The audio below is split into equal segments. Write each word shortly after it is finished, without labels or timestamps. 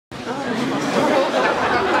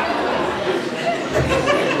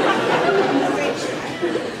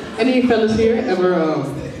Any fellas here ever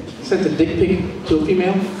sent a dick pic to a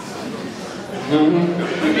female? That's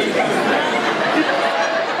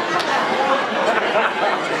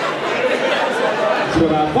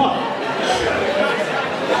what I thought.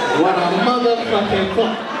 What a motherfucking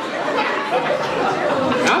thought.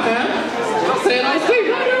 I have. I said I sleep.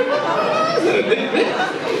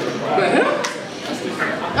 The hell?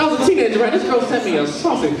 I was a teenager, right? This girl sent me a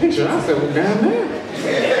saucy picture. I said, well, goddamn.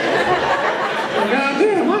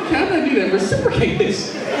 Goddamn, why can't I do that? Reciprocate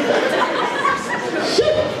this.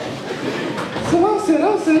 Shit. So I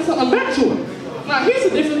said something back to her. Now, here's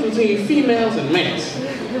the difference between females and males.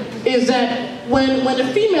 Is that when the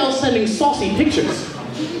female's sending saucy pictures,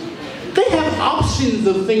 they have options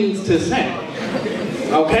of things to send.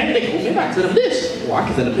 Okay? They go, maybe I can send them this. Or I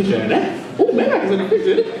can send a picture of that. Oh, maybe I can send a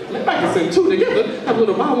picture of this. Maybe I can send two together. Have a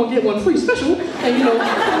little buy one, get one free special. And, you know,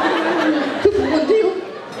 2 for 1 deal.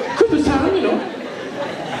 Christmas time, you know.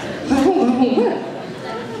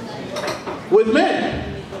 With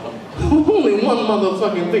men, only one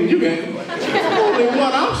motherfucking thing you get. Only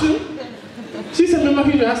one option. She sent me my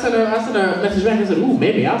picture. I sent her a message back and said, ooh,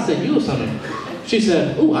 maybe I'll send you something. She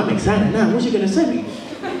said, ooh, I'm excited now. What's you gonna send me?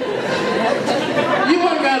 You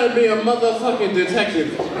ain't gotta be a motherfucking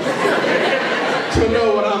detective to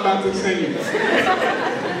know what I'm about to send you.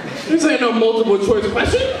 This ain't no multiple choice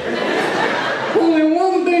question. Only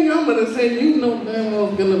one thing I'm gonna send you, know damn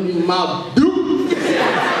well gonna be my dude.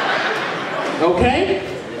 Okay?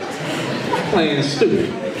 Playing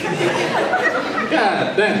stupid.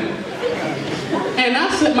 God damn. And I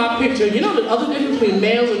sent my picture. You know the other difference between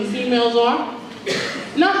males and females are?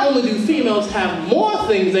 Not only do females have more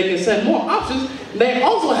things they can send, more options, they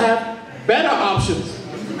also have better options.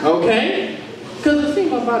 Okay? Because the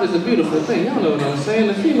female body is a beautiful thing. Y'all know what I'm saying?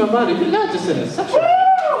 The female body, we're not just in a sexual. You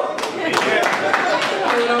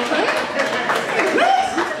know what I'm saying?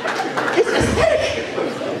 It's aesthetic.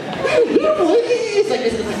 It's beautiful. It's like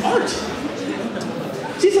art.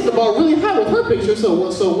 She set the bar really high with her picture,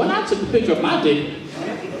 so when I took a picture of my dick,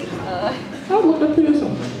 I looked up here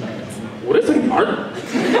something. Well, this ain't art.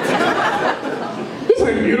 This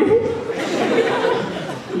ain't beautiful.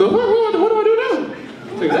 What do I do now?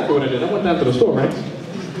 That's exactly what I did. I went down to the store, right?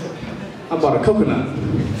 I bought a coconut.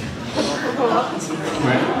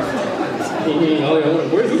 Right?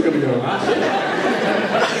 Where's this gonna go?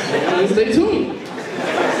 Stay tuned.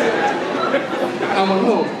 I went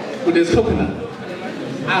home with this coconut.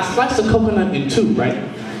 I sliced the coconut in 2, right?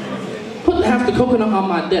 Put half the coconut on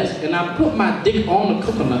my desk, and I put my dick on the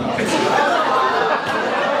coconut.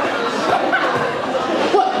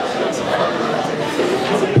 What?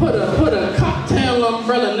 Put a cocktail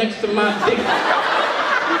umbrella next to my dick.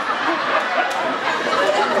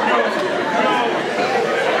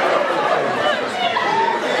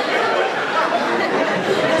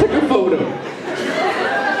 Took a photo.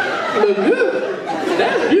 Look good.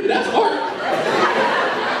 That's art.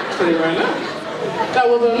 I'll tell you right now. That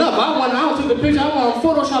wasn't enough. I went out, took the picture, I went on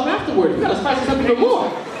Photoshop afterwards. You gotta spice it up even more.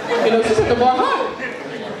 You know, she set the bar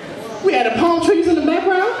high. We had the palm trees in the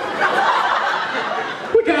background.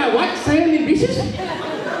 We got white sandy beaches.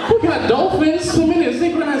 We got dolphins swimming in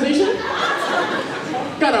synchronization.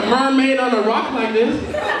 Got a mermaid on a rock like this.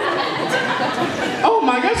 Oh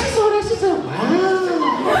my God, she saw that, she said, wow.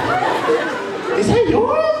 Is that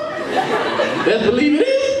yours? Best believe it is.